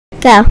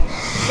Go.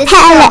 This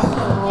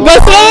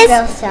is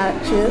Girl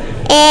Scout troop.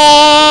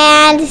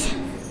 and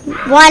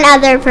one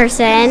other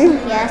person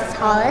Yes,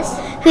 Hollis.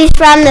 who's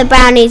from the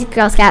Brownies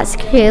Girl Scouts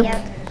group.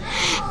 Yep.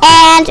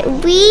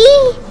 And we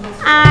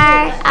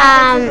are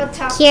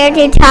here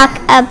to talk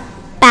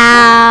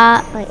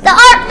about The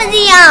art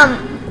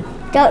museum.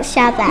 Don't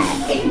shout that.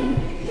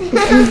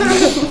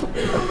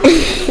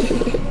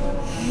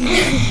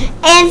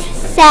 And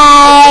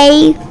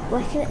say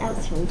What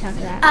else can we talk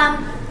about?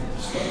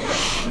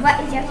 What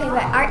is your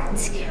favorite art?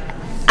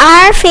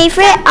 our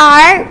favorite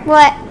art.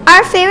 What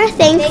our favorite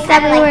things They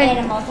that kind we of were. like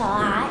animals a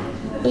lot.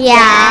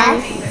 Yeah.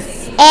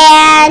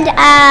 And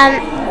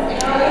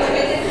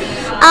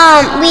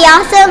we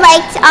also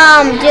liked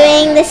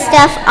doing the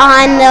stuff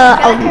on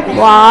the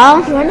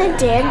wall. You want to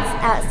dance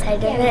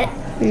outside of it?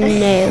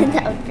 No.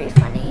 That would be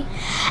funny.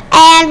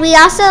 And we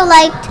also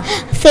liked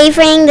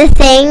favoring the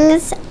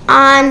things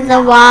on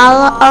the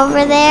wall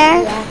over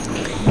there. Yeah.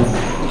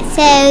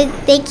 So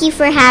thank you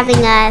for having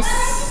us.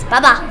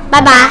 Bye-bye.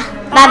 Bye-bye.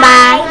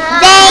 Bye-bye.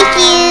 Thank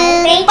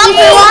you. Thank you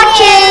for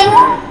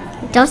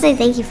watching. Don't say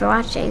thank you for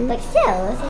watching. But still,